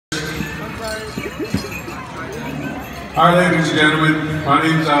Hi, ladies and gentlemen. My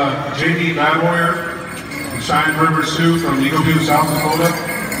name's J.D. Bad Warrior from Cheyenne River Sioux from Indio Pow Wow, South Dakota.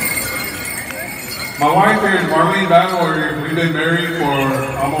 My wife here is Marlene Bad Warrior. We've been married for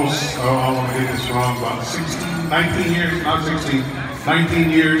almost, I want to get this wrong, about 19 years, not 16, 19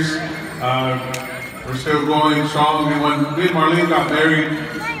 years. We're still going strong. And when me and Marlene got married,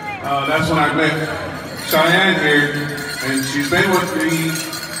 that's when I met Cheyenne here. And she's been with me,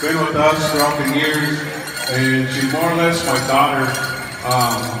 been with us throughout the years. And she's more or less my daughter.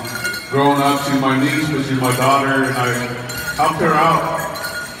 Growing up, she's my niece, but she's my daughter, and I helped her out.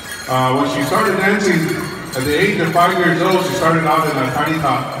 When she started dancing, at the age of 5 years old, she started out in a tiny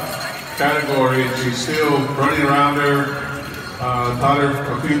top category, and she's still running around there. Taught her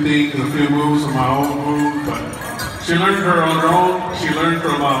a few things, a few moves of my own moves, but she learned her on her own. She learned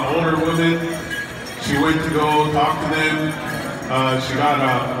from older women. She went to go talk to them. She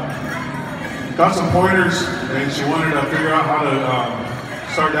got some pointers, and she wanted to figure out how to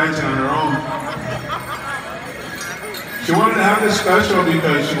start dancing on her own. She wanted to have this special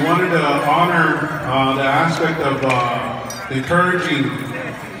because she wanted to honor the aspect of encouraging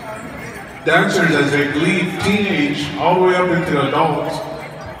dancers as they leave teenage all the way up into adults.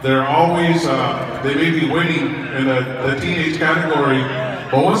 They're always, they may be winning in the teenage category,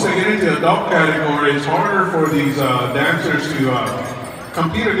 but once they get into the adult category, it's harder for these dancers to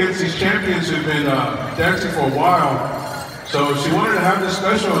compete against these champions who've been dancing for a while. So she wanted to have this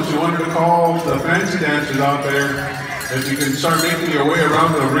special, and she wanted to call the fancy dancers out there. If you can start making your way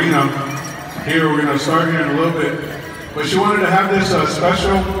around the arena. Here, we're going to start here in a little bit. But she wanted to have this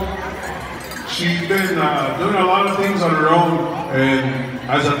special. She's been doing a lot of things on her own, and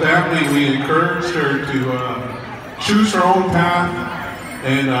as a family, we encouraged her to choose her own path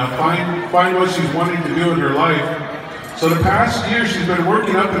and find what she's wanting to do in her life. So the past year, she's been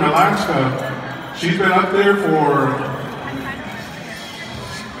working up in Alaska. She's been up there for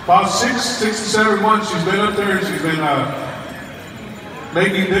about six to 7 months. She's been up there, and she's been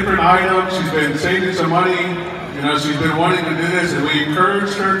making different items. She's been saving some money. You know, she's been wanting to do this, and we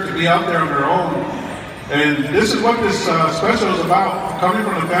encouraged her to be out there on her own. And this is what this special is about. Coming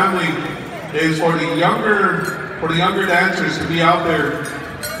from the family is for the younger dancers to be out there.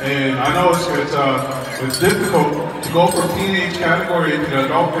 And I know it's difficult to go from teenage category into the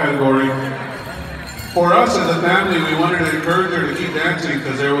adult category. For us as a family, we wanted to encourage her to keep dancing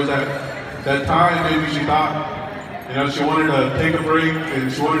because there was that time maybe she thought, you know, she wanted to take a break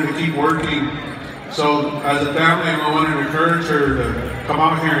and she wanted to keep working. So as a family, we wanted to encourage her to come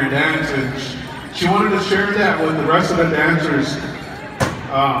out here and dance, and she wanted to share that with the rest of the dancers.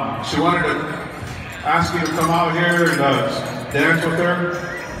 She wanted to ask you to come out here and dance with her.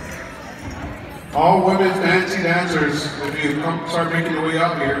 All women fancy dancers, if you start making your way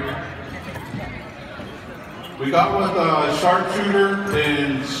out here. We got with Sharpshooter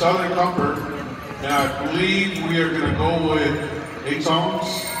and Southern Comfort, and I believe we are going to go with 8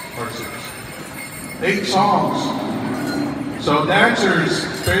 songs, or 6. 8 songs. So dancers,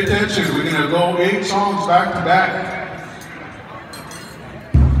 pay attention, we're going to go 8 songs back to back.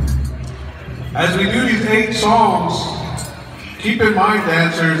 As we do these 8 songs, keep in mind,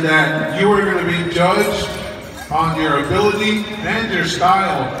 dancers, that you are going to be judged on your ability and your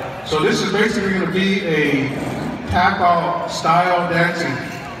style. So this is basically going to be a tap-out style dancing.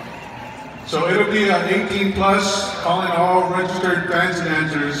 So it'll be 18 plus, calling all registered fancy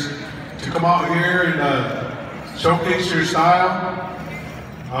dancers to come out here and showcase your style.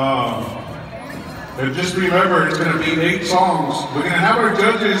 And just remember, it's going to be 8 songs. We're going to have our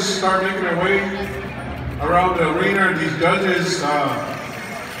judges start making their way around the arena, and these judges,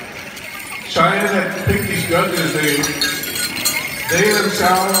 Cheyenne had picked these judges. They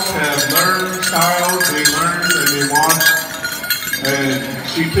themselves have learned styles, they learned and they watched, and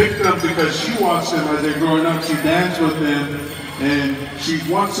she picked them because she wants them as they're growing up. She danced with them, and she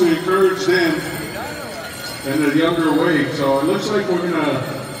wants to encourage them in a younger way. So it looks like we're gonna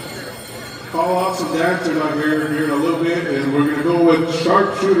call out some dancers out here in a little bit, and we're gonna go with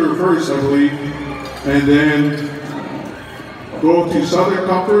Sharpshooter first, I believe, and then go to Southern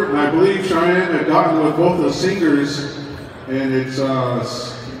Comfort, and I believe Cheyenne had gotten with both the singers, and it's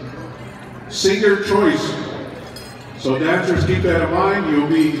singer choice. So dancers, keep that in mind. You'll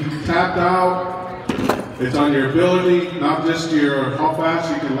be tapped out. It's on your ability, not just how fast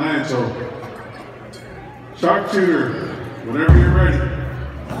you can land. So Sharpshooter, whenever you're ready.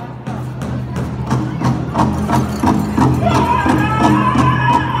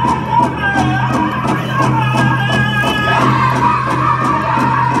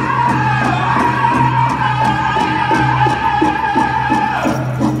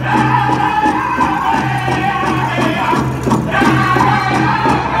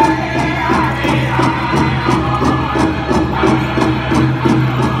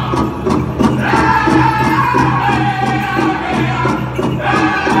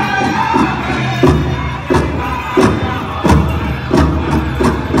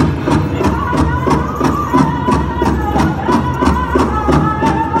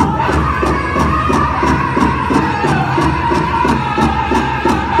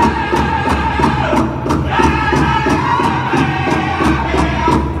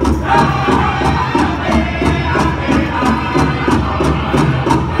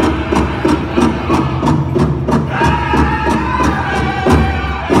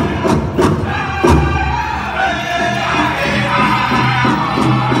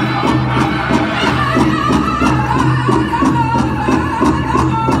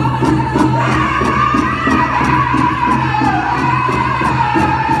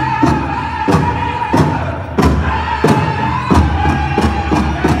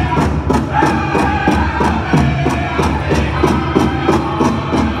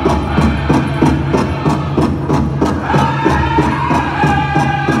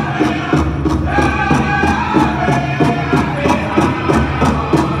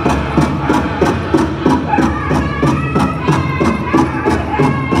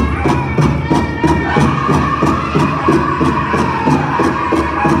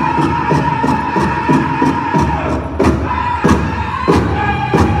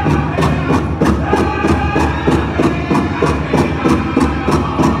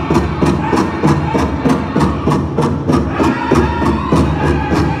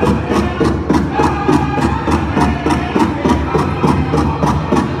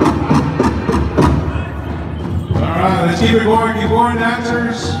 keep it going,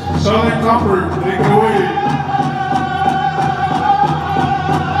 dancers. Southern Comfort, take it away.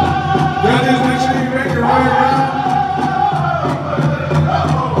 Judges, make sure you make your way around.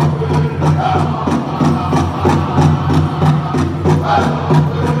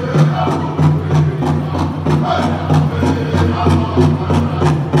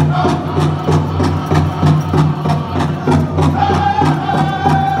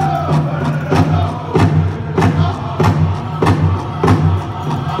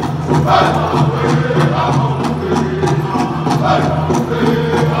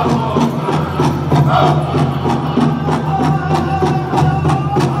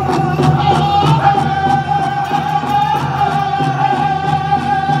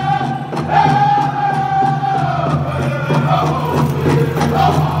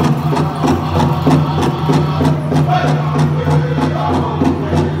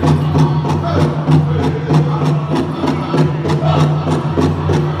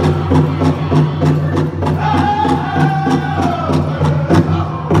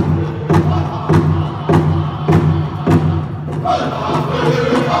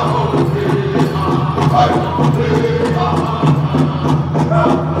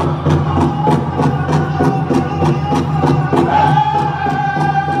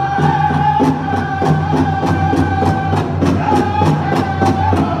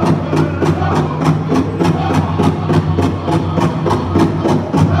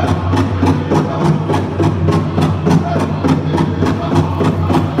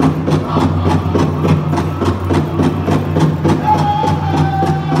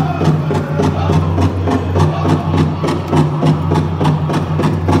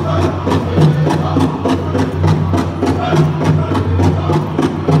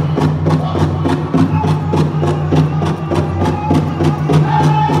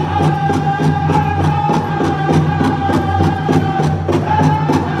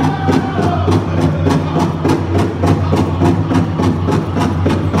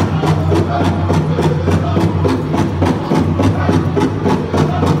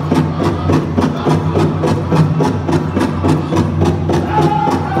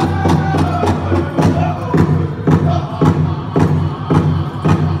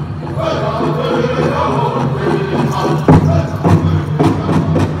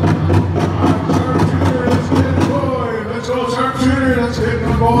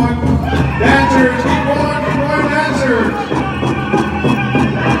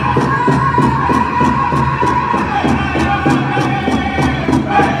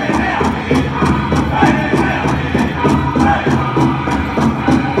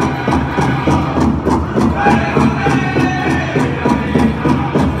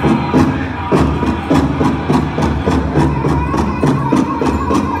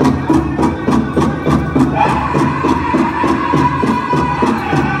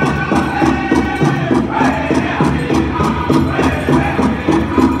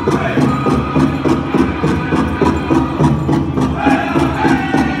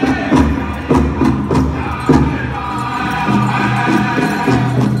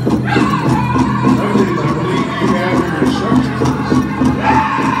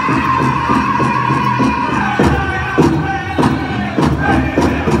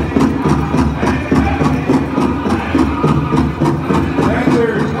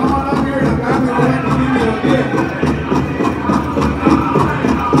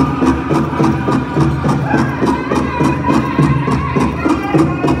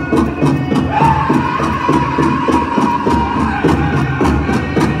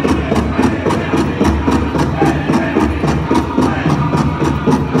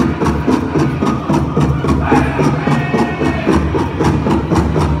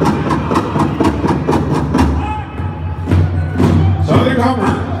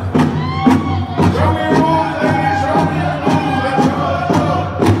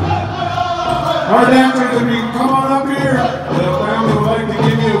 Our dancers, if you come on up here, the family would like to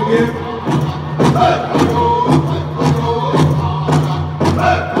give you a gift.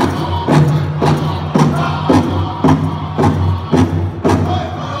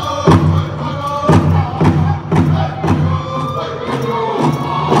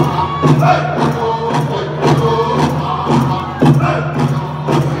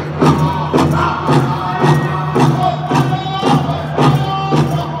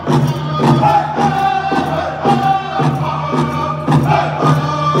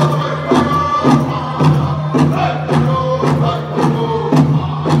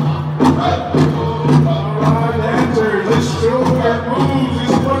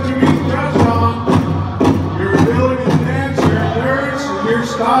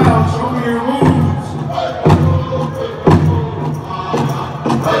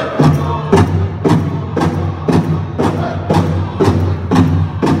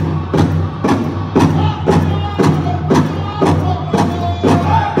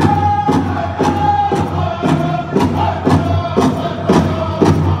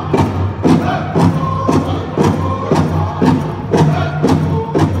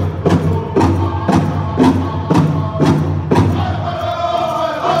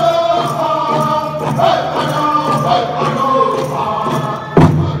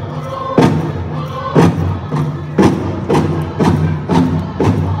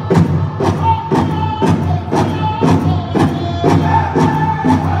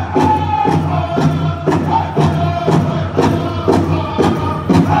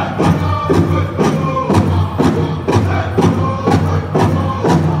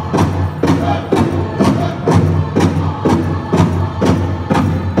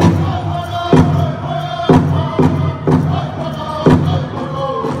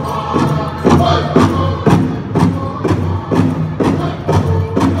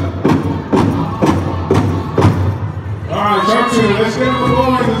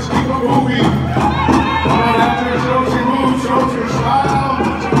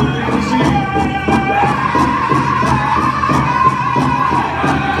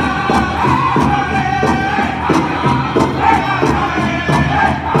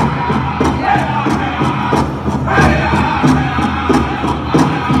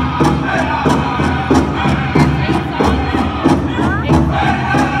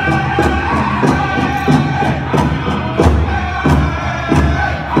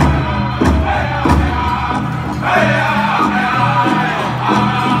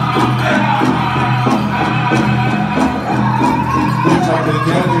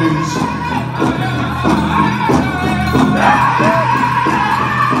 judges.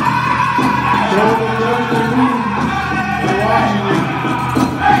 Show the judges the room. They're watching you.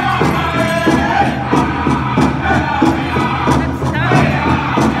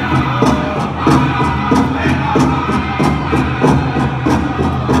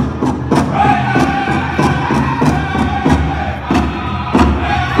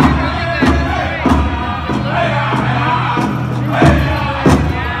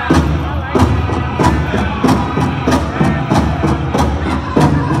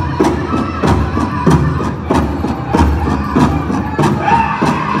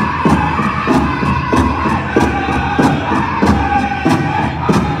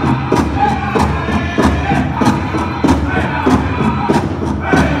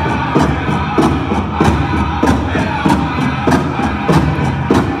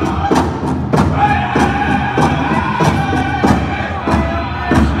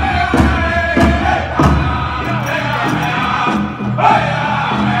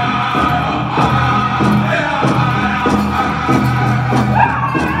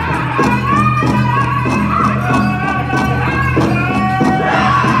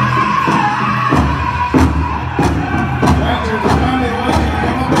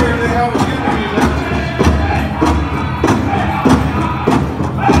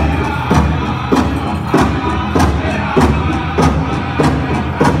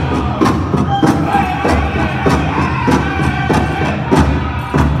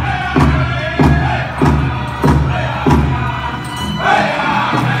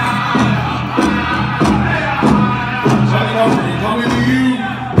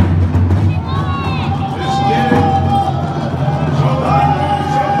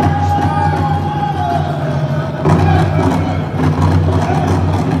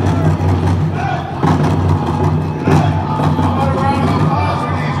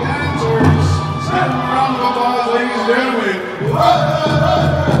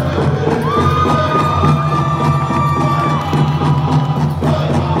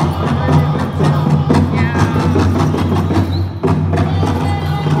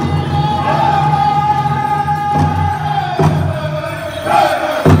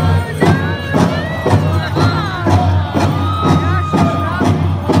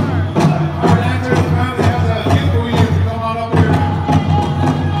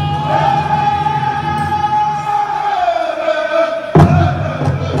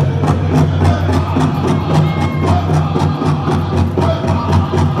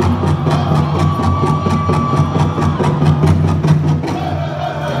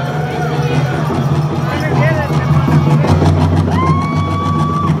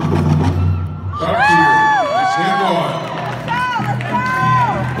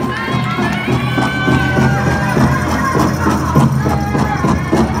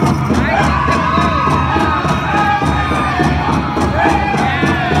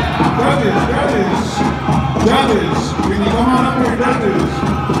 Judges, can you come on up here, judges?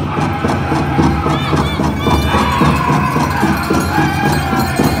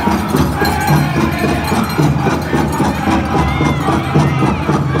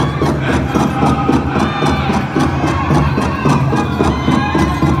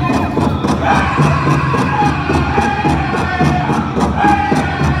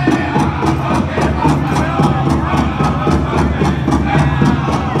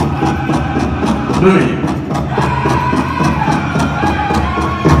 Louis.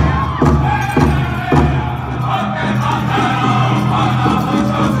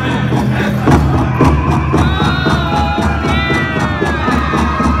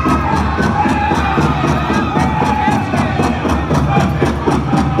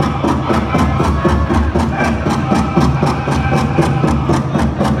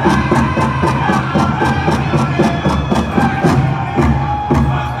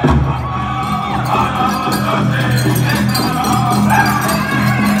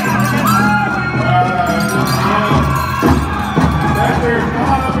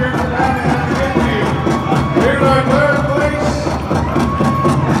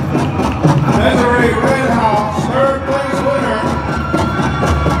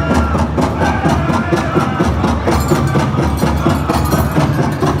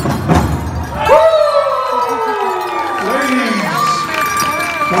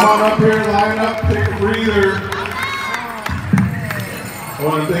 Come on up here, line up, take a breather. I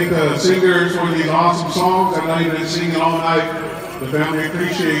want to thank the singers for these awesome songs. I know you've been singing all night. The family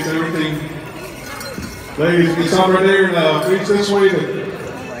appreciates everything. Ladies, you can stop right there and reach this way.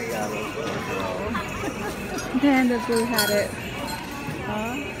 And the blue had it.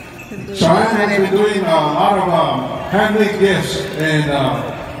 Cheyenne has been doing a lot of handmade gifts, and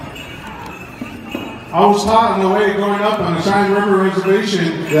I was taught in the way growing up on the Cheyenne River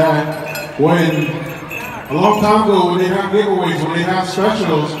Reservation that when, a long time ago, when they have giveaways, when they have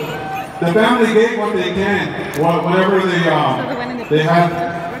specials, the family gave what they can, whatever they had,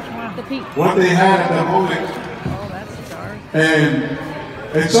 what they had at that moment. And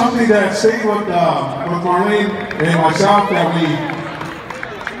it's something that stayed with Marlene and myself that we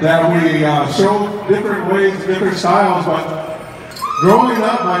showed different ways, different styles, but growing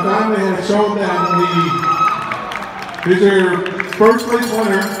up, my family had shown that here's your first place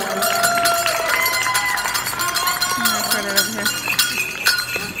winner.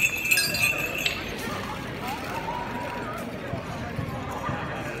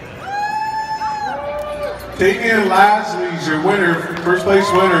 Taking Lasley's your winner, first place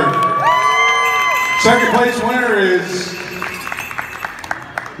winner. Second place winner is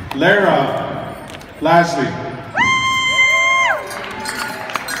Lara Lasley.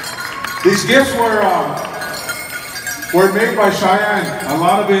 These gifts were made by Cheyenne. A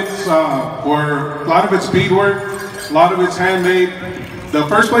lot of it's beadwork, a lot of it's handmade. The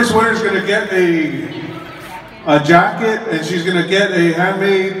first place winner is going to get a jacket, and she's going to get a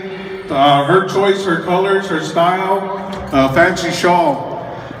handmade, her choice, her colors, her style, fancy shawl.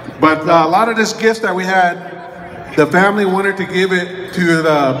 But a lot of this gifts that we had, the family wanted to give it to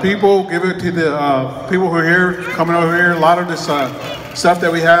the people, give it to the people who are here, coming over here. A lot of this stuff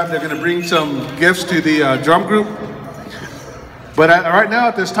that we have, they're going to bring some gifts to the drum group. But right now,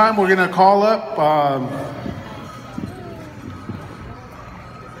 at this time, we're going to call up.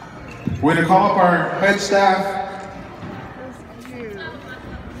 We're going to call up our head staff.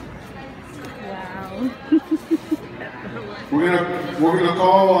 Wow. we're gonna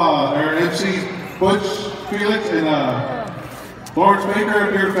call our MC Butch Felix and Lawrence Baker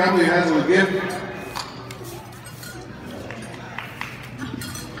up here. Family has a gift.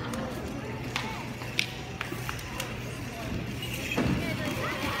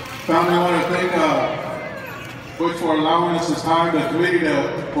 Family, I want to thank Butch for allowing us this time, the committee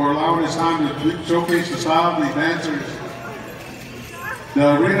for allowing us time to showcase the style of the dancers.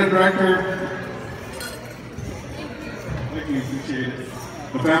 The arena director, thank you, appreciate it.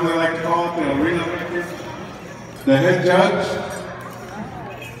 The family like to call it the arena director. The head judge.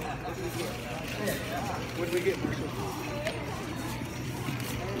 What did we get, Marshall?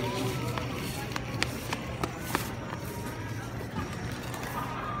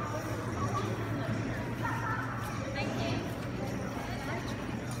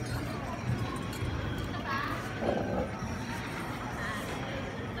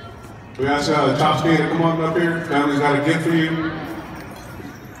 We asked Chopsky to come on up here. Family's got a gift for you.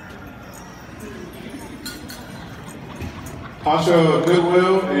 Tasha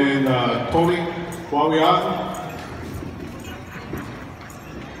Goodwill and Tony Wawiat.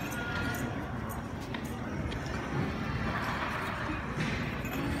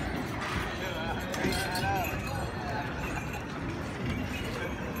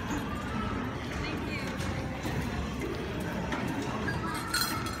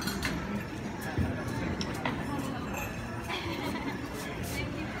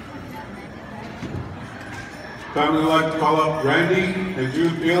 Family would like to call up Randy and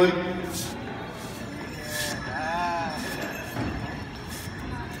Jude Feeling.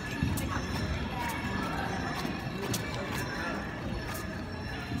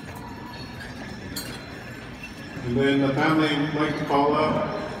 And then the family would like to call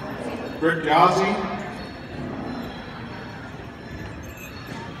up Rick Yazzie.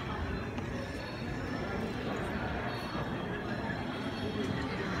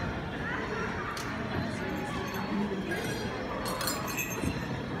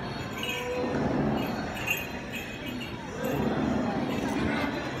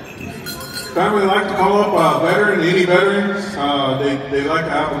 Family like to call up any veterans. They like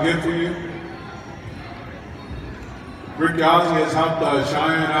to have a gift for you. Rick Yazzie has helped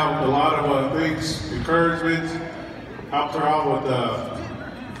Cheyenne out with a lot of things, encouragements, helped her out with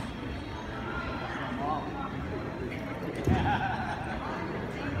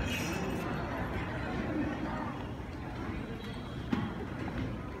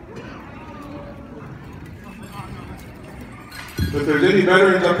If there's any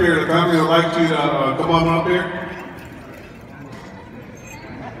veterans up here, the family would like you to come on up here.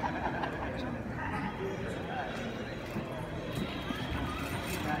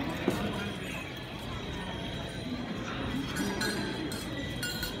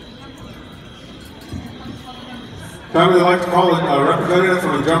 Family would like to call a representative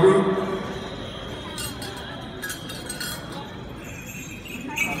from the drum group.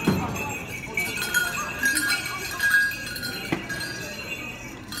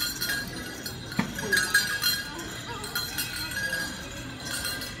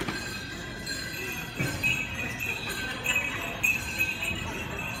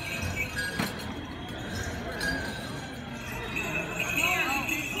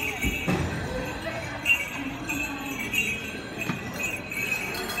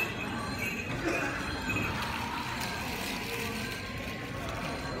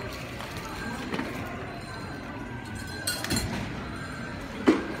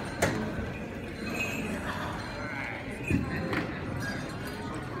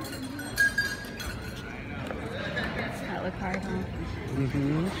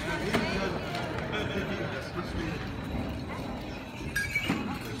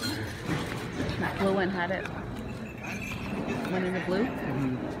 blue one had it. One in the blue?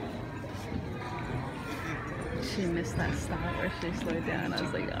 She missed that stop or she slowed down. I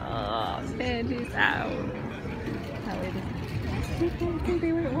was like, oh man, she's out. That lady. I think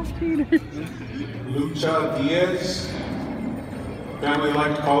they were watching. Lucha Diaz. Family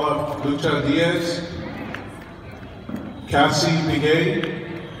like to call up Lucha Diaz. Cassie Bigay.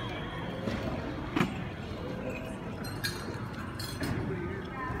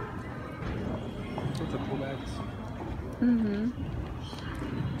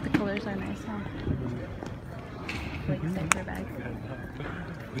 The colors are nice, huh? Like diaper bag.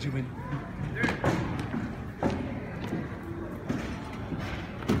 What'd you win?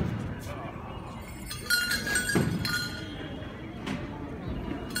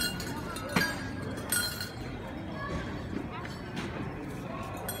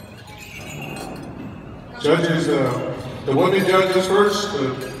 Judges, the women judges first.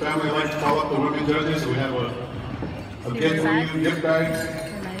 The family like to call up the women judges. We have a gift for you, gift bag.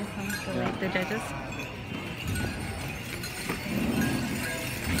 Nice, huh? So like the judges.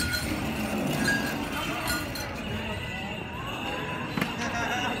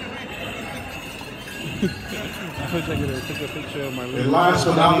 I wish I could have took a picture of my little. And last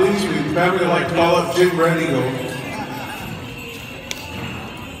but not least, we family like to call up Jim Redigo.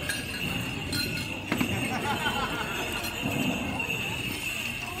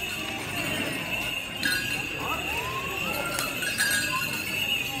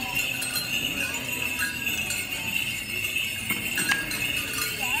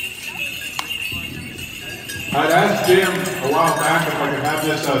 I'd asked Jim a while back if I could have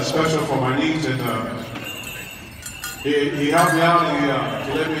this special for my niece, and he helped me out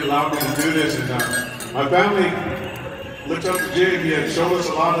and he allowed me to do this. And my family looked up to Jim. He had showed us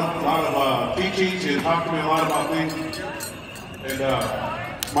a lot of teachings. He had talked to me a lot about things. And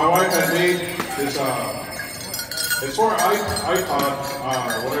my wife had made this. It's for iPod,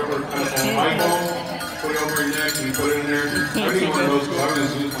 whatever kind of phone, iPhone. Put it over your neck and you put it in there. I need one of those because I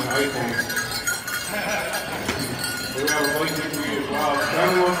just use my iPhone. We have a blanket for you as well.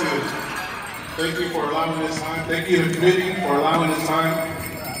 Family wants to thank you for allowing this time. Thank you to the committee for allowing this time.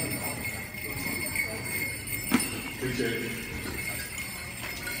 Appreciate it.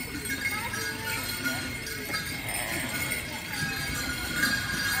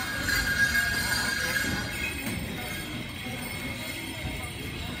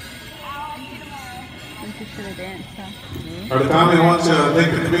 You should have danced, huh? Our family wants to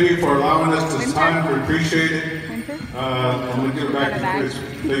thank the committee for allowing us this time. We appreciate it. I'm going to give it back to Chris.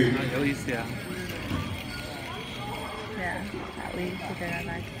 Thank you. At least, yeah. Yeah, at least you get that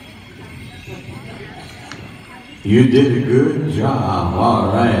back. You did a good job, all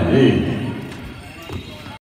right.